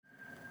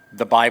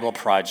The Bible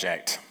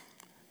Project,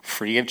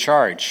 free of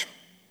charge,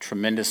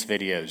 tremendous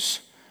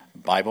videos,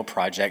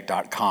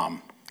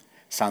 BibleProject.com.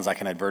 Sounds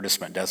like an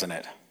advertisement, doesn't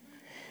it?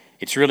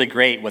 It's really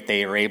great what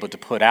they are able to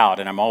put out,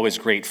 and I'm always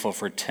grateful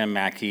for Tim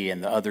Mackey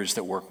and the others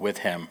that work with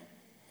him.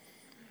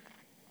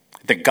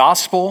 The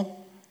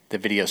gospel, the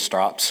video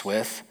stops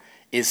with,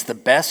 is the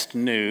best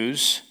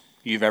news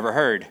you've ever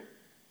heard.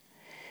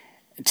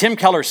 Tim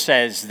Keller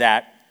says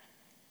that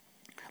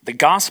the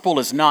gospel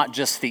is not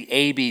just the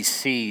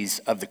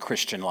ABCs of the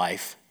Christian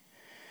life.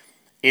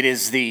 It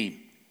is the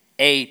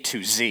A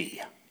to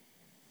Z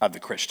of the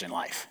Christian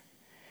life.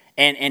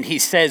 And he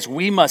says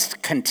we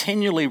must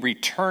continually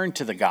return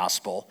to the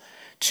gospel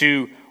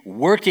to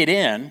work it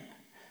in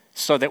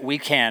so that we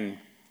can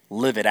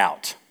live it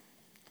out.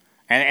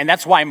 And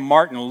that's why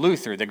Martin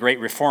Luther, the great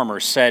reformer,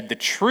 said the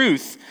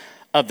truth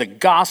of the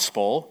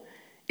gospel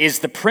is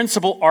the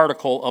principal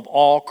article of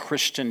all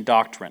Christian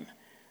doctrine.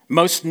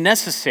 Most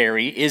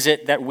necessary is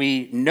it that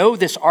we know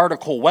this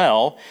article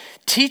well,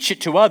 teach it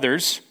to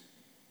others,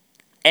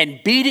 and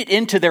beat it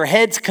into their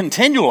heads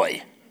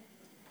continually.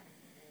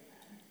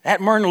 That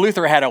Martin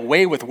Luther had a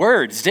way with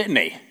words, didn't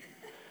he?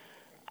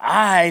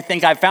 I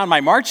think I found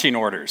my marching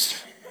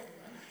orders.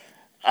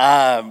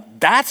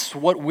 That's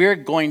what we're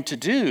going to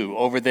do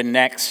over the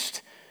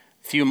next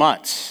few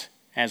months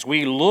as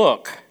we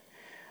look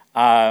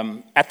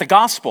at the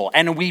gospel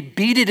and we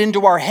beat it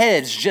into our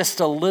heads just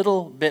a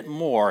little bit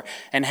more,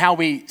 and how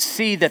we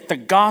see that the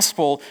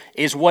gospel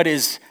is what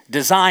is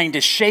designed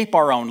to shape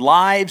our own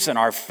lives and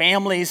our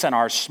families and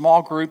our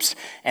small groups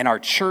and our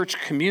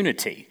church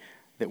community,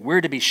 that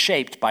we're to be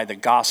shaped by the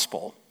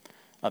gospel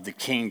of the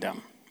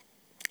kingdom.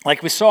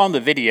 Like we saw in the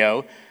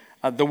video,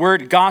 the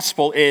word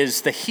gospel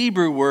is the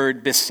Hebrew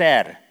word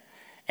beser,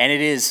 and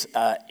it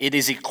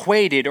is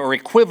equated or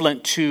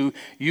equivalent to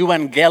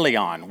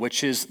euangelion,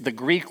 which is the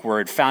Greek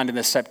word found in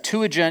the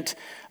Septuagint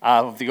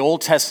of the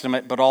Old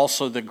Testament, but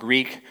also the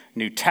Greek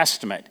New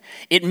Testament.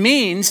 It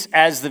means,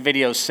 as the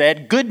video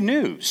said, good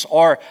news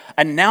or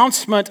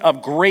announcement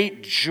of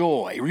great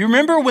joy.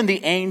 Remember when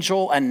the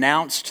angel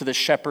announced to the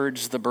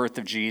shepherds the birth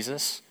of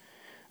Jesus?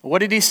 What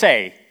did he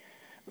say?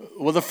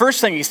 Well, the first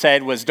thing he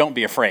said was, don't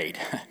be afraid.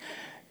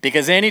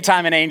 Because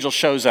anytime an angel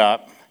shows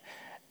up,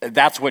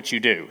 that's what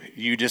you do.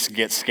 You just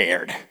get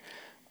scared.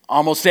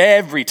 Almost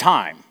every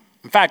time.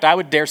 In fact, I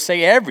would dare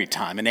say every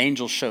time an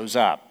angel shows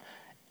up,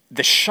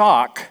 the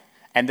shock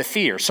and the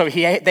fear. So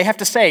they have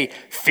to say,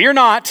 fear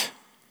not,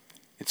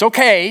 it's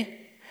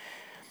okay.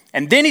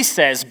 And then he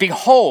says,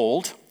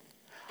 behold,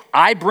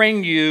 I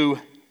bring you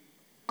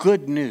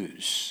good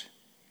news,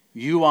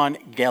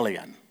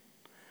 euangelion.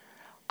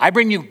 I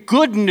bring you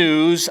good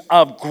news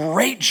of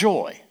great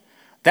joy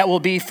that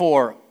will be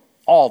for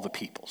all the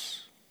peoples.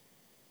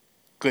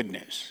 Good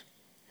news.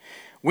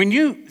 When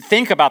you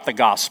think about the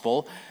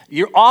gospel,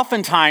 you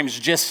oftentimes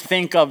just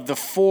think of the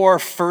 4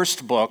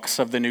 first books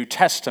of the New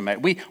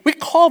Testament. We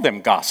call them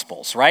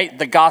gospels, right?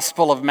 The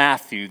Gospel of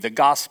Matthew, the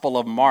Gospel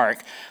of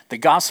Mark, the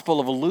Gospel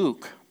of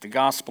Luke, the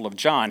Gospel of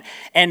John.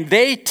 And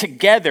they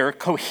together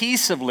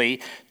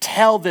cohesively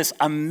tell this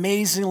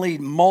amazingly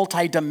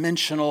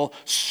multidimensional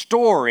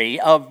story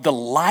of the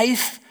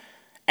life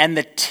and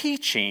the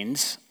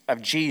teachings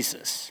of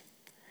Jesus.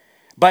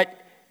 But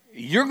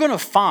you're going to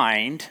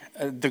find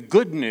the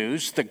good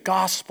news, the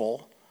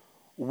gospel,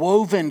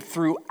 woven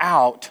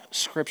throughout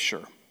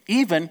Scripture,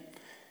 even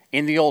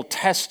in the Old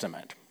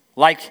Testament.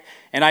 Like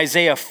in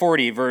Isaiah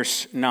 40,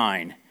 verse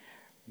 9,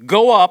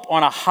 go up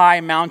on a high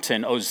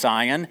mountain, O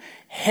Zion,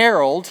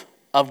 herald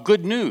of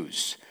good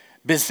news,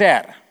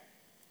 bezer,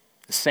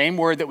 the same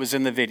word that was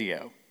in the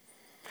video.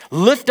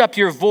 Lift up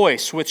your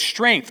voice with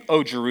strength,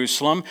 O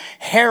Jerusalem,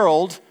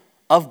 herald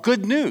of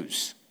good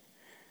news.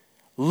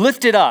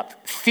 Lift it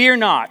up, fear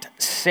not,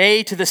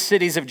 say to the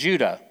cities of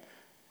Judah,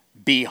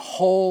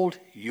 behold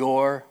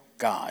your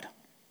God.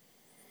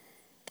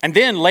 And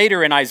then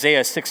later in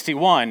Isaiah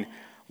 61,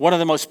 one of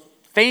the most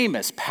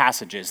famous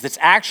passages that's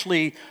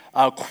actually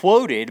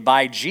quoted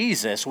by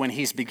Jesus when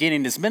he's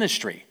beginning his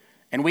ministry.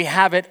 And we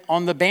have it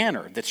on the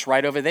banner that's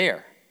right over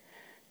there.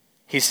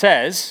 He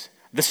says,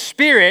 the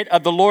Spirit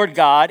of the Lord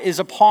God is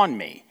upon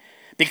me,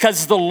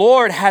 because the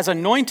Lord has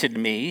anointed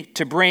me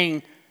to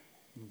bring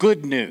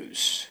good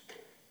news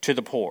to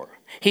the poor.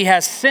 He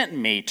has sent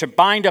me to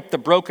bind up the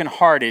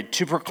brokenhearted,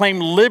 to proclaim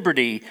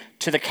liberty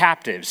to the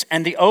captives,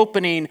 and the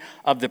opening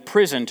of the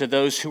prison to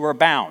those who are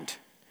bound,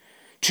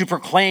 to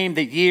proclaim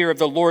the year of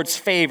the Lord's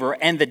favor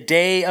and the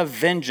day of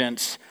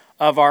vengeance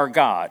of our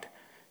God,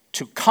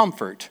 to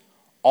comfort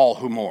all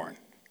who mourn.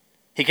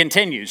 He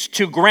continues,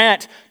 to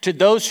grant to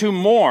those who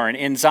mourn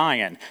in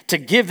Zion, to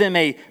give them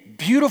a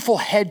beautiful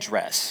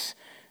headdress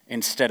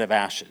instead of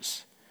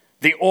ashes,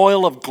 the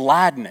oil of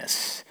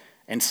gladness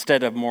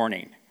instead of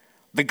mourning,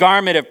 the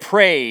garment of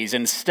praise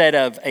instead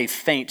of a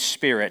faint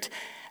spirit,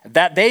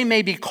 that they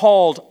may be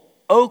called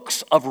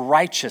oaks of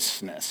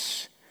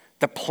righteousness,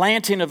 the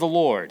planting of the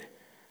Lord,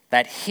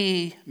 that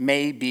he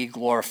may be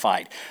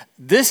glorified.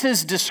 This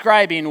is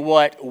describing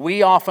what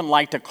we often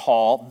like to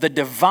call the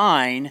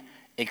divine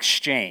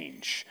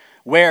exchange,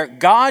 where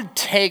God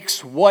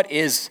takes what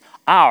is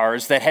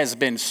ours that has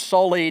been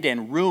sullied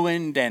and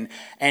ruined and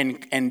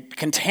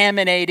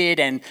contaminated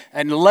and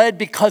led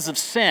because of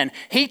sin.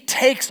 He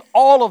takes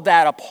all of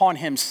that upon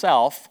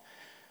himself,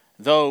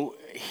 though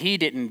he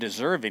didn't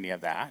deserve any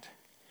of that.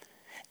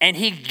 And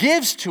he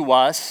gives to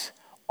us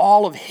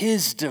all of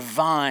his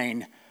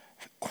divine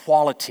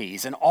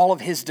qualities and all of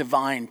his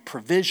divine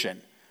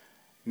provision.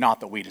 Not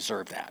that we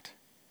deserve that.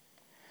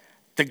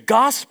 The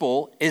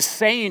gospel is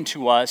saying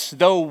to us,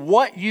 though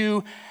what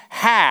you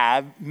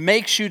have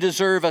makes you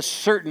deserve a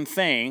certain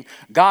thing,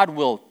 God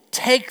will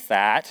take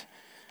that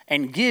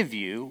and give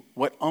you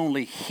what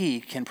only he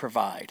can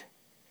provide.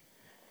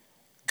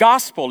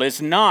 Gospel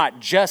is not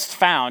just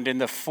found in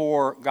the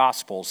 4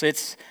 Gospels.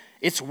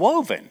 It's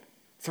woven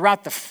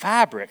throughout the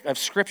fabric of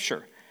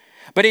Scripture.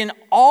 But in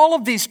all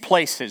of these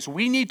places,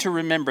 we need to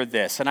remember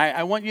this, and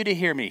I want you to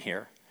hear me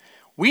here.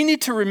 We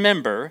need to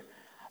remember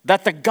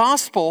that the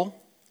gospel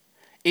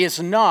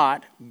is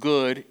not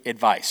good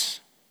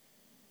advice.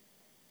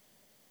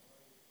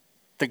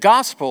 The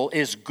gospel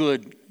is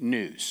good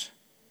news.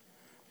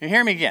 You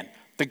hear me again.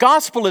 The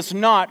gospel is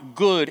not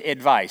good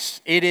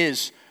advice. It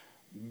is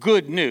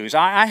good news.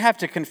 I have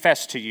to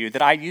confess to you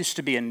that I used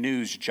to be a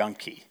news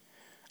junkie.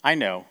 I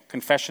know,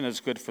 confession is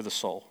good for the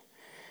soul.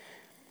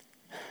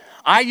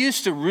 I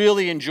used to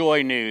really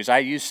enjoy news. I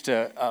used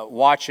to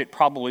watch it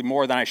probably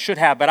more than I should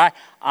have, but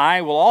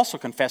I will also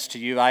confess to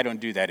you I don't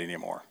do that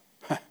anymore.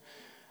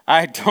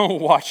 I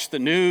don't watch the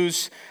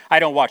news. I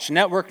don't watch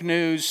network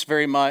news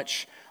very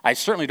much. I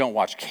certainly don't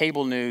watch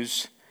cable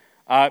news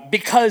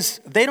because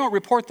they don't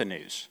report the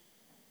news.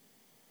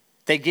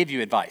 They give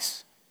you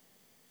advice.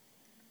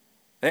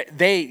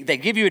 They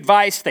give you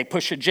advice, they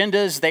push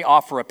agendas, they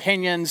offer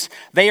opinions.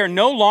 They are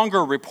no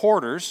longer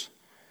reporters,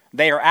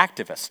 they are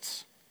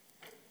activists.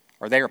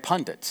 Or they are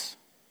pundits.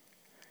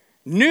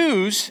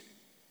 News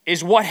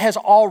is what has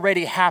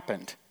already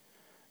happened,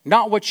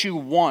 not what you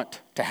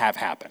want to have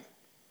happen.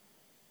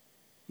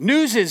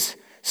 News is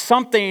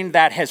something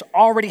that has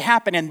already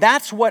happened, and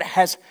that's what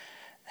has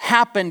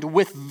happened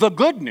with the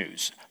good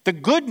news. The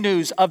good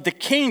news of the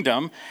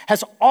kingdom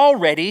has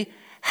already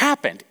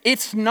happened.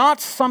 It's not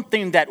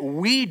something that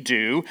we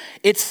do,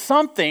 it's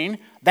something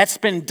that's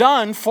been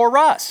done for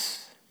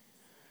us.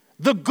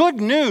 The good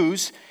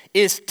news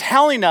is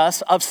telling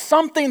us of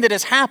something that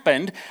has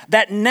happened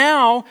that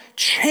now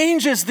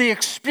changes the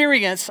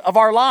experience of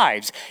our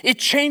lives. It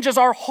changes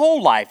our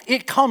whole life.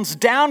 It comes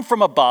down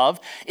from above.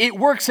 It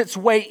works its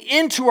way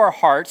into our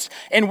hearts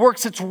and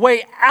works its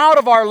way out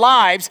of our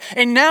lives.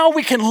 And now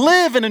we can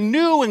live in a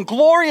new and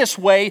glorious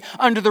way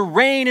under the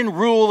reign and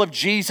rule of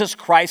Jesus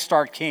Christ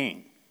our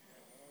King.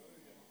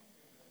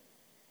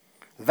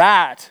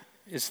 That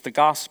is the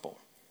gospel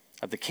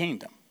of the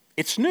kingdom.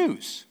 It's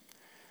news.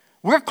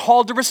 We're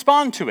called to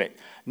respond to it,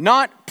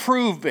 not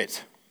prove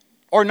it,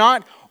 or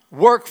not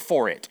work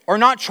for it, or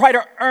not try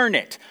to earn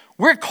it.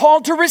 We're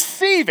called to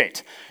receive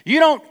it. You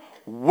don't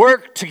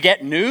work to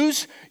get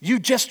news, you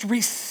just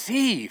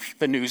receive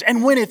the news.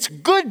 And when it's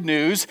good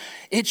news,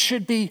 it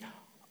should be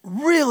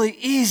really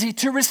easy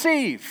to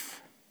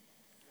receive.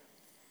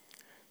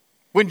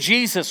 When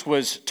Jesus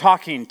was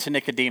talking to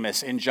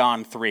Nicodemus in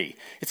John 3,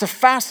 it's a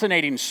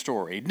fascinating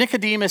story.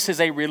 Nicodemus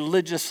is a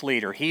religious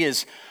leader. He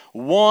is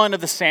one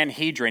of the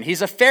Sanhedrin.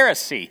 He's a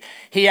Pharisee.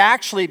 He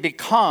actually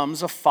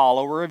becomes a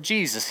follower of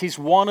Jesus. He's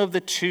one of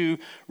the 2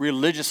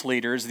 religious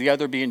leaders, the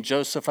other being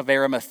Joseph of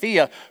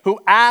Arimathea, who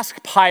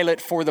asked Pilate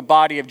for the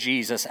body of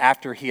Jesus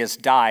after he has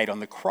died on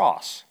the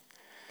cross.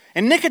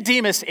 And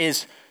Nicodemus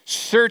is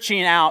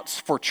searching out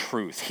for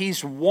truth.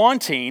 He's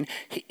wanting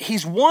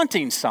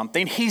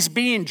something. He's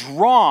being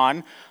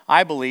drawn,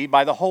 I believe,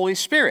 by the Holy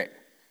Spirit.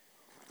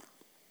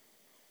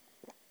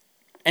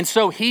 And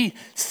so he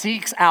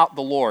seeks out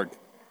the Lord,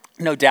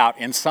 no doubt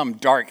in some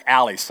dark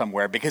alley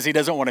somewhere, because he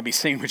doesn't want to be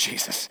seen with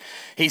Jesus.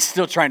 He's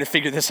still trying to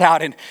figure this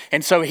out.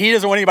 And so he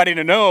doesn't want anybody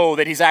to know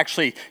that he's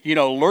actually,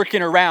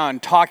 lurking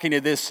around talking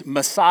to this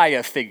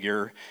Messiah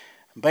figure.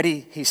 But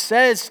he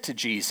says to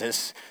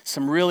Jesus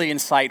some really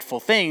insightful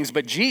things,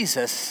 but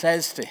Jesus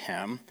says to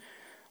him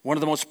one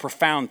of the most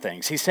profound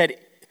things. He said,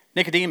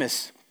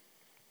 Nicodemus,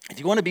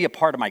 if you want to be a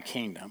part of my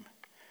kingdom,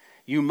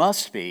 you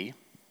must be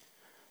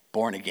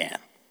born again.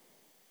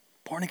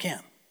 Born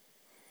again.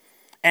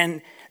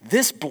 And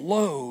this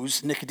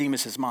blows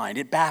Nicodemus' mind.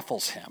 It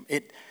baffles him.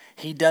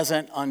 He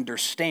doesn't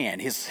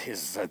understand.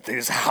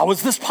 How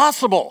is this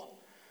possible?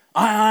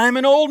 I'm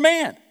an old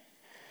man.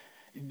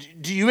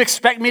 Do you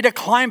expect me to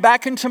climb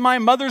back into my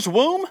mother's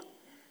womb?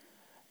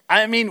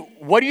 I mean,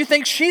 what do you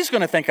think she's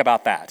going to think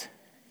about that?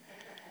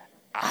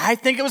 I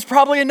think it was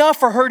probably enough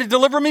for her to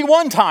deliver me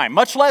 1 time,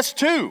 much less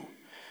 2.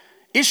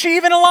 Is she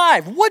even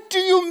alive? What do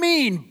you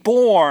mean,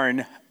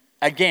 born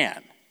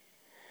again?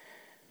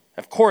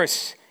 Of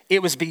course,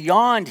 it was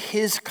beyond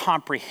his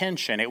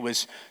comprehension. It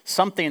was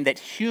something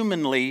that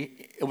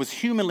it was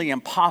humanly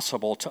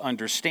impossible to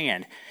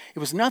understand. It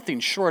was nothing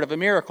short of a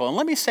miracle. And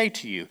let me say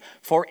to you,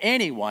 for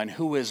anyone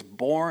who is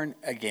born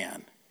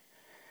again,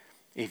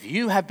 if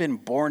you have been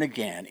born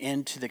again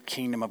into the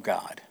kingdom of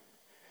God,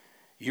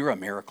 you're a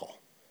miracle.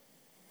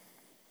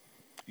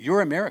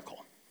 You're a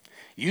miracle.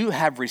 You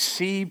have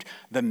received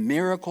the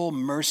miracle,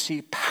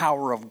 mercy,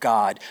 power of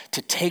God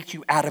to take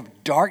you out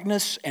of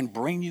darkness and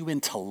bring you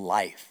into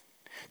life,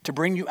 to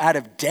bring you out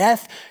of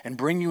death and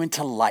bring you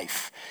into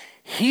life.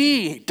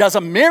 He does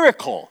a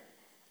miracle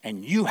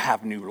and you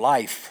have new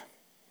life.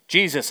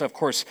 Jesus, of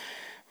course,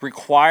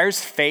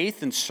 requires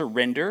faith and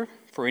surrender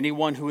for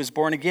anyone who is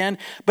born again,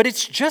 but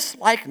it's just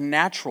like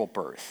natural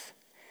birth.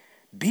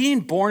 Being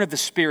born of the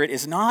Spirit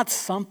is not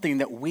something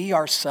that we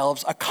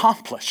ourselves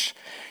accomplish.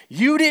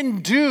 You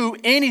didn't do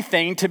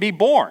anything to be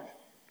born.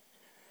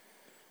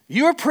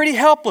 You were pretty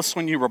helpless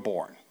when you were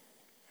born.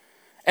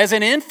 As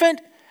an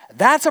infant,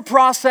 that's a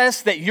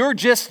process that you're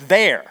just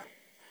there.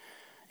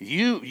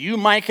 You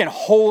might can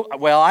hold,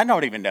 well, I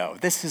don't even know.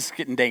 This is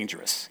getting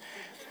dangerous.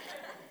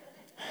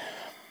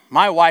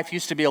 My wife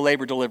used to be a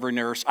labor delivery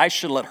nurse. I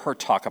should let her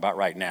talk about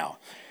right now.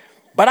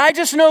 But I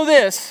just know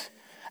this,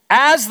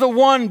 as the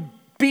one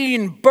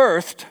being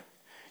birthed,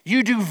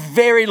 you do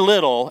very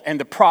little in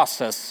the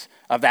process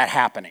of that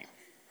happening.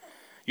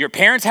 Your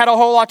parents had a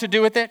whole lot to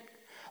do with it.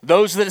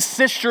 Those that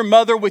assist your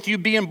mother with you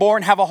being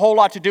born have a whole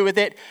lot to do with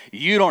it.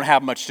 You don't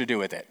have much to do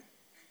with it.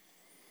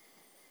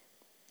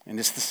 And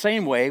it's the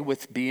same way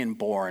with being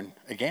born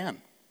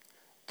again.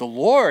 The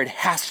Lord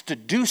has to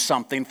do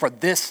something for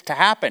this to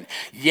happen.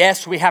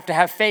 Yes, we have to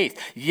have faith.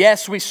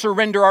 Yes, we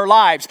surrender our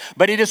lives.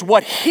 But it is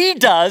what He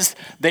does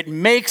that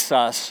makes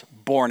us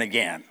born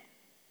again.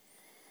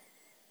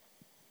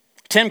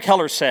 Tim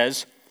Keller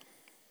says,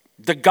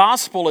 the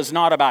gospel is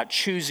not about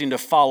choosing to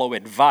follow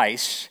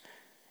advice.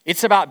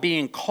 It's about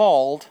being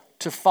called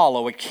to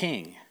follow a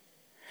king.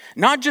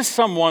 Not just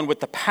someone with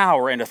the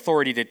power and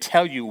authority to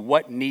tell you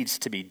what needs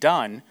to be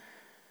done,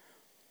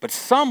 but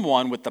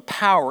someone with the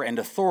power and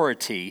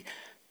authority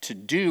to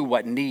do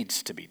what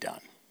needs to be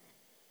done.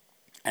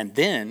 And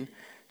then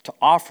to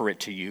offer it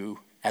to you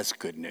as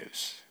good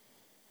news.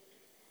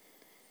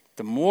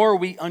 The more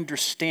we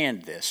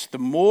understand this, the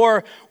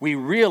more we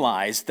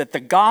realize that the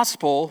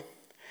gospel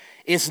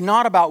is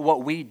not about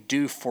what we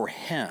do for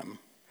Him.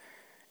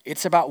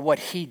 It's about what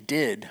He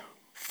did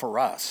for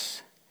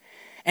us.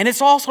 And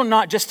it's also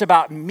not just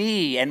about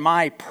me and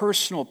my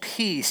personal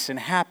peace and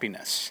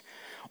happiness.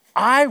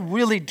 I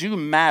really do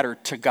matter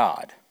to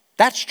God.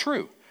 That's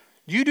true.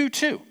 You do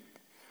too.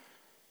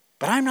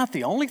 But I'm not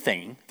the only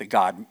thing that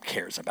God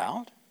cares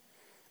about.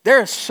 There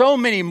are so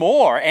many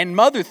more and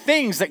other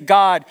things that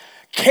God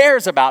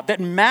cares about that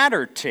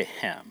matter to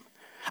Him.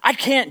 I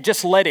can't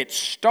just let it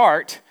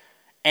start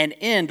and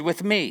end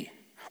with me.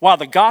 While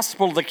the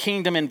gospel of the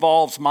kingdom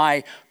involves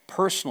my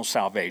personal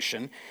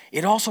salvation,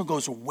 it also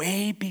goes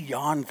way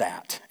beyond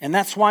that. And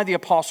that's why the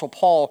Apostle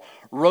Paul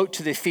wrote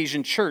to the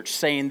Ephesian church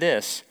saying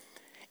this,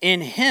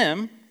 in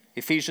Him,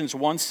 Ephesians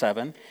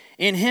 1:7,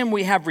 in Him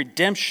we have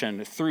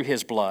redemption through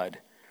His blood,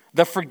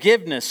 the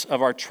forgiveness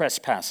of our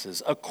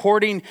trespasses,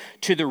 according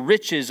to the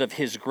riches of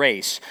His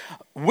grace,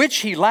 which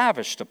He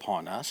lavished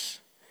upon us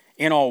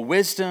in all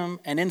wisdom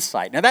and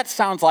insight. Now that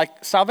sounds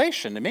like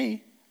salvation to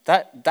me.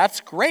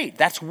 That's great.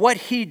 That's what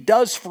He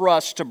does for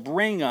us to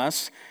bring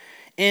us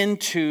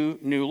into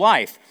new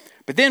life.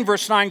 But then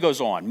verse 9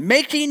 goes on,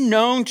 making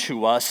known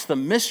to us the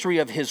mystery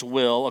of His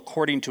will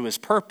according to His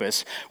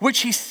purpose,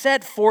 which He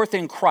set forth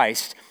in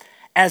Christ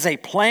as a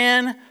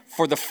plan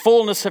for the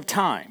fullness of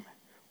time.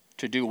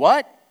 To do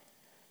what?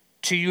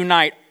 To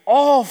unite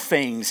all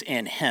things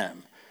in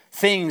Him,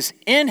 things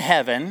in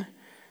heaven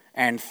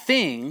and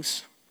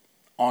things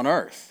on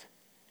earth.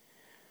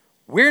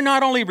 We're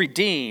not only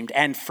redeemed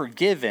and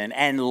forgiven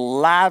and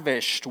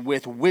lavished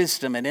with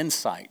wisdom and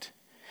insight,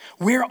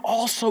 we're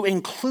also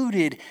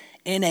included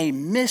in a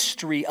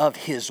mystery of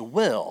His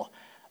will,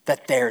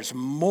 that there's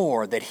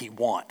more that He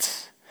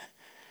wants,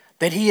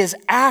 that He is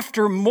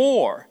after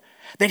more,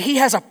 that He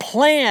has a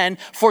plan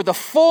for the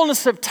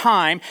fullness of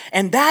time,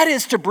 and that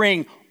is to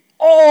bring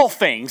all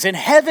things in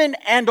heaven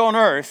and on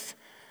earth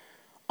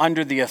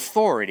under the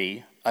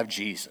authority of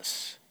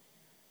Jesus.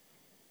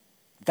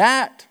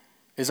 That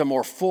is a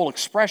more full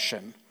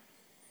expression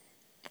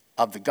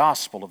of the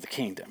gospel of the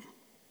kingdom.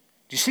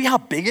 Do you see how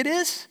big it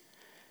is?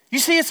 You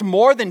see, it's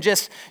more than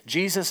just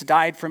Jesus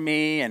died for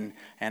me and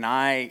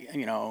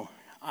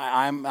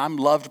I'm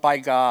loved by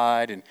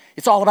God and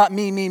it's all about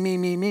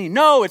me.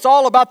 No, it's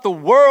all about the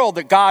world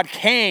that God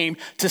came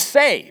to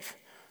save.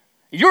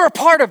 You're a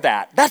part of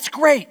that. That's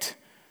great.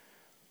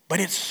 But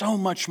it's so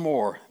much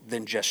more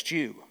than just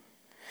you.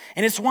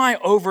 And it's why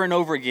over and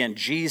over again,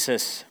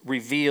 Jesus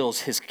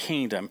reveals His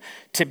kingdom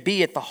to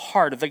be at the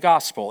heart of the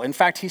gospel. In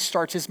fact, He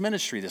starts His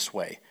ministry this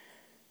way.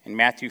 In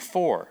Matthew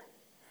 4,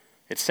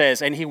 it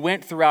says, and He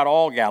went throughout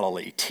all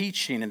Galilee,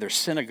 teaching in their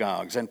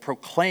synagogues and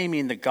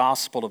proclaiming the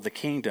gospel of the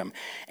kingdom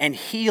and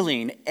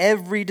healing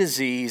every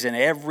disease and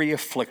every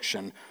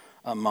affliction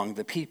among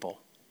the people.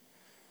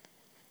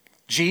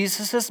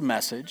 Jesus'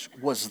 message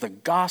was the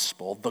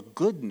gospel, the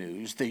good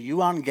news, the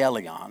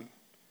euangelion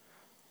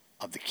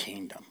of the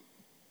kingdom.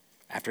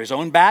 After his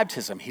own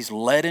baptism, he's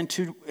led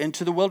into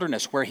the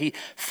wilderness where he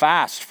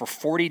fasts for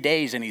 40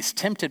 days and he's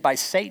tempted by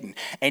Satan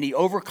and he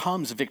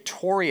overcomes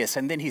victorious,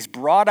 and then he's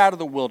brought out of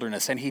the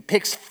wilderness and he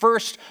picks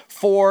first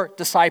 4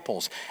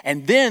 disciples.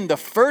 And then the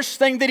first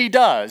thing that he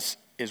does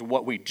is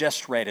what we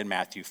just read in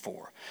Matthew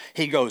 4.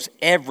 He goes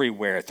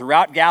everywhere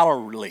throughout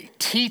Galilee,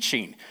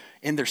 teaching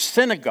in their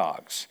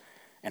synagogues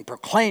and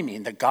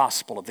proclaiming the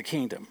gospel of the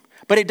kingdom.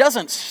 But it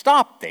doesn't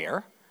stop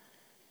there.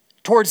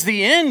 Towards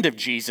the end of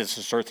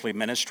Jesus' earthly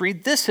ministry,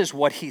 this is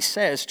what he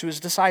says to his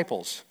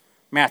disciples.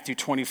 Matthew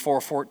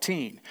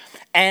 24:14.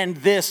 And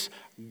this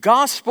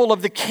gospel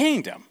of the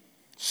kingdom,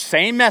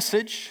 same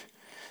message,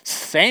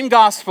 same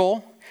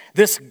gospel,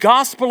 this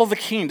gospel of the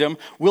kingdom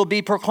will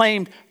be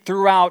proclaimed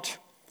throughout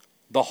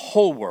the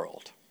whole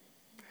world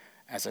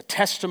as a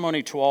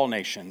testimony to all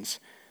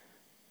nations,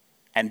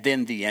 and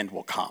then the end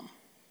will come.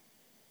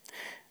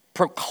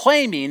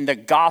 Proclaiming the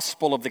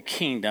gospel of the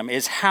kingdom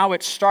is how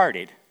it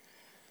started.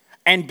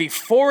 And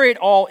before it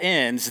all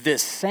ends,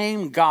 this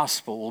same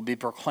gospel will be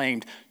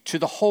proclaimed to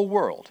the whole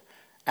world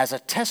as a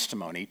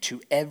testimony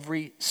to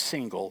every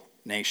single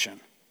nation.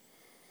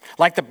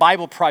 Like the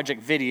Bible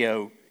Project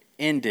video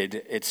ended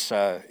its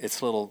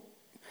little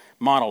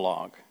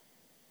monologue.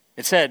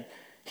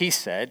 He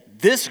said,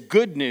 this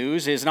good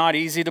news is not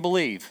easy to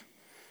believe.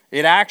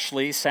 It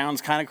actually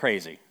sounds kind of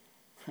crazy.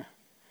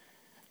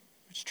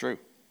 It's true.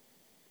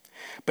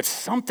 But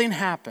something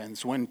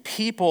happens when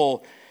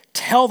people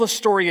tell the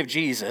story of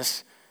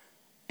Jesus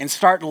and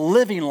start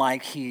living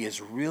like he is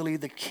really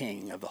the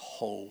king of the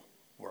whole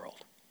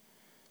world.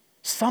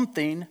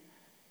 Something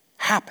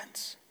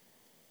happens.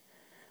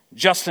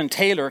 Justin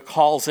Taylor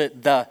calls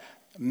it the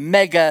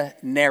mega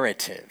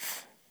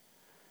narrative.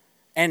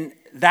 And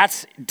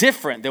that's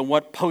different than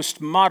what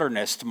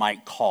postmodernists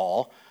might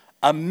call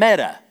a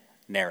meta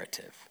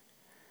narrative.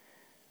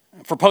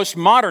 For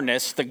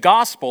postmodernists, the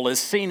gospel is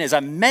seen as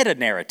a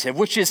meta-narrative,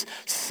 which is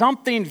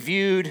something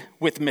viewed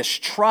with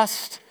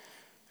mistrust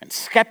and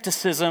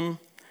skepticism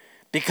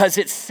because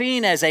it's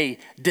seen as a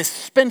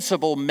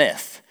dispensable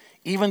myth,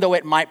 even though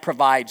it might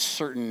provide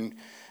certain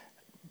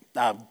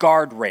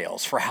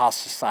guardrails for how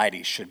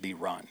society should be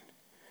run.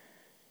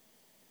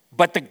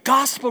 But the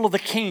gospel of the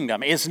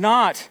kingdom is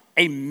not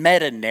a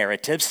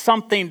meta-narrative,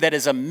 something that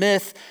is a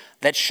myth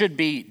that should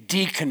be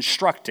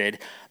deconstructed.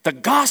 The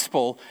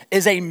gospel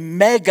is a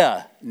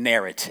mega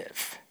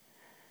narrative.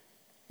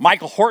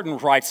 Michael Horton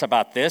writes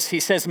about this. He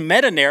says,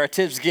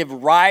 meta-narratives give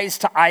rise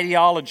to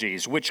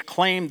ideologies which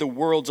claim the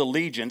world's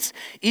allegiance,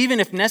 even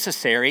if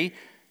necessary,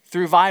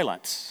 through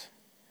violence.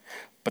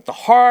 But the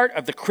heart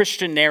of the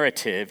Christian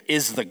narrative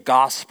is the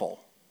gospel,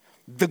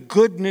 the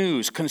good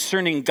news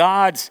concerning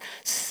God's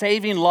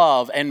saving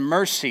love and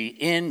mercy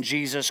in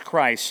Jesus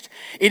Christ.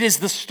 It is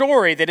the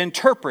story that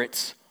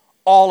interprets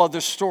all other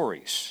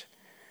stories.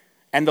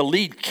 And the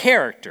lead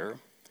character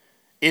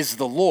is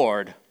the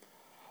Lord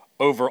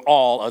over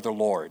all other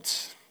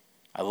lords.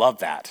 I love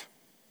that.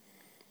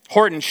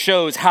 Horton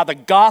shows how the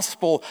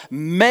gospel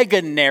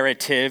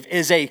mega-narrative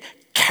is a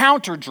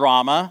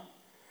counter-drama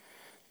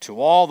to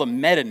all the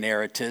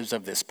meta-narratives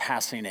of this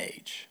passing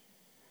age.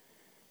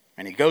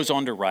 And he goes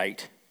on to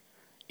write,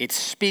 it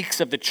speaks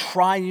of the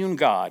triune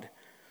God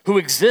who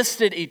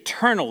existed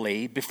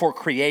eternally before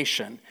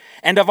creation,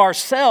 and of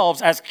ourselves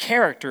as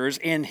characters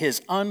in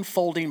his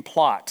unfolding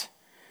plot.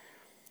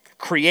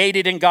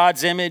 Created in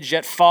God's image,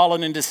 yet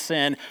fallen into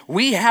sin,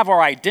 we have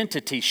our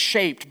identity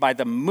shaped by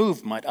the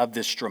movement of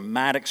this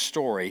dramatic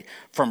story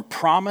from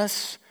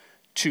promise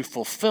to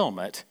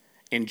fulfillment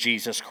in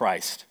Jesus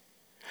Christ.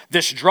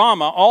 This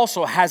drama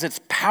also has its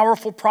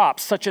powerful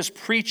props, such as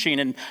preaching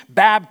and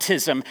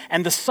baptism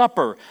and the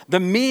supper,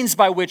 the means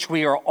by which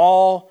we are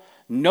all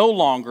no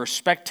longer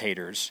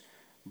spectators,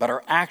 but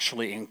are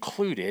actually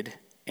included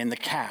in the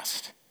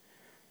cast.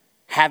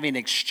 Having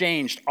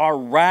exchanged our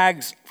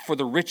rags for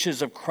the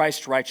riches of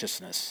Christ's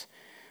righteousness,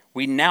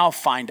 we now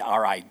find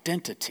our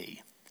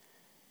identity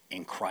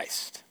in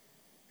Christ.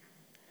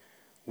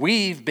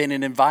 We've been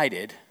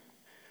invited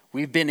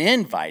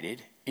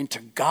into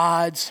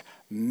God's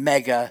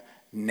mega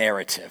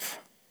narrative,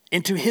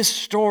 into his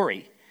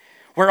story,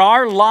 where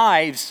our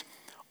lives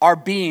are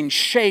being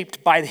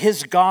shaped by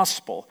his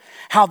gospel,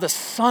 how the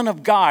Son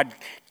of God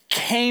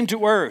came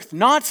to earth,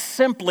 not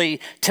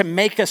simply to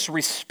make us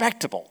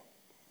respectable,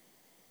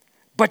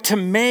 but to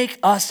make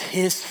us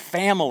his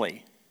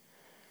family,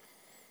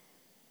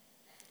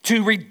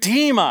 to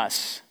redeem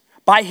us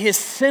by his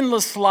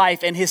sinless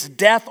life and his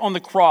death on the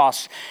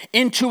cross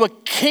into a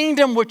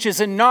kingdom which is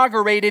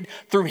inaugurated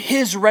through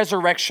his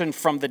resurrection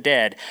from the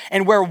dead,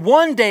 and where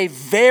one day,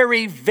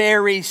 very,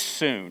 very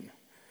soon,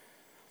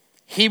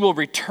 he will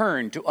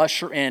return to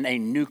usher in a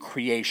new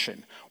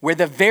creation, where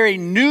the very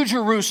new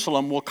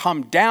Jerusalem will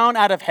come down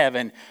out of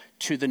heaven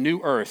to the new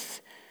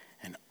earth.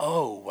 And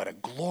oh, what a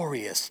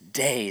glorious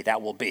day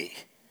that will be.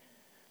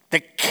 The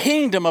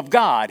kingdom of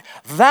God,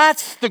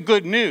 that's the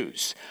good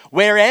news,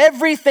 where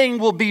everything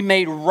will be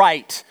made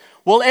right,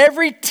 Well,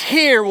 every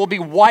tear will be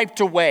wiped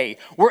away,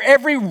 where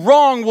every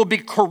wrong will be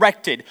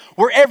corrected,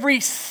 where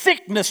every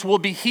sickness will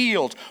be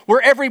healed,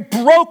 where every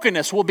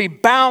brokenness will be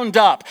bound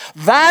up.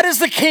 That is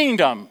the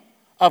kingdom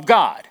of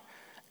God.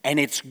 And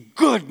it's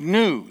good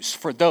news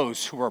for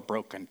those who are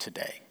broken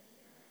today.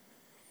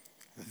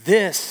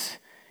 This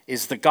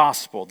is the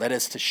gospel that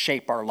is to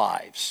shape our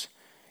lives.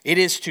 It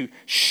is to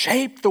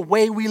shape the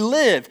way we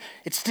live.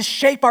 It's to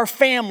shape our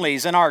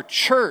families and our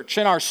church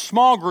and our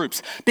small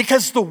groups,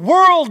 because the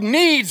world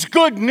needs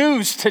good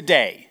news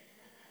today.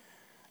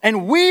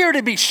 And we are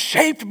to be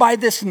shaped by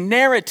this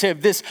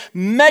narrative, this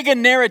mega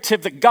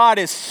narrative that God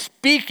is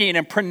speaking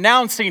and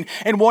pronouncing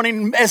and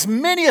wanting as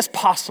many as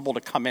possible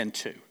to come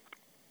into.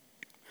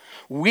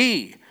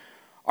 We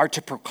are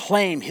to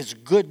proclaim his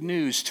good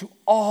news to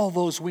all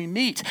those we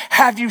meet.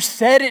 Have you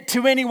said it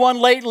to anyone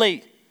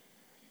lately?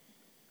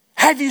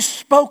 Have you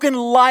spoken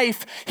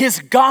life, his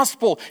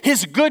gospel,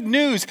 his good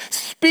news,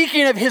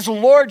 speaking of his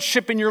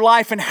lordship in your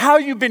life and how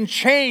you've been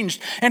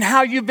changed and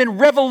how you've been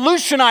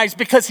revolutionized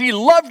because he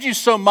loved you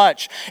so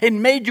much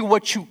and made you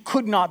what you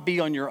could not be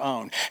on your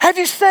own? Have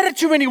you said it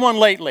to anyone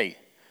lately?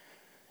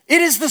 It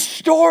is the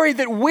story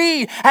that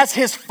we as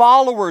his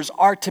followers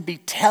are to be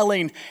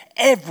telling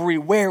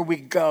everywhere we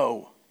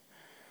go.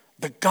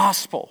 The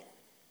gospel.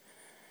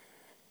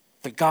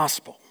 The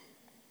gospel.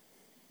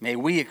 May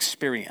we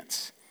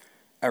experience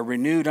a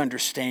renewed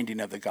understanding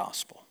of the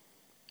gospel.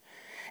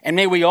 And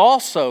may we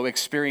also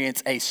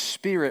experience a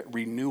spirit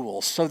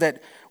renewal so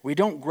that we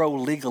don't grow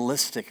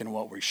legalistic in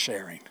what we're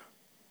sharing,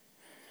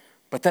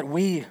 but that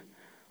we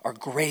are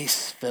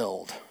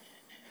grace-filled,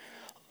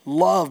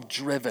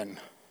 love-driven,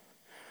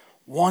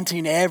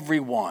 wanting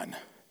everyone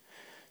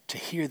to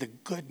hear the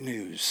good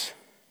news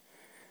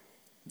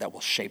that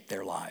will shape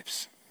their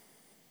lives.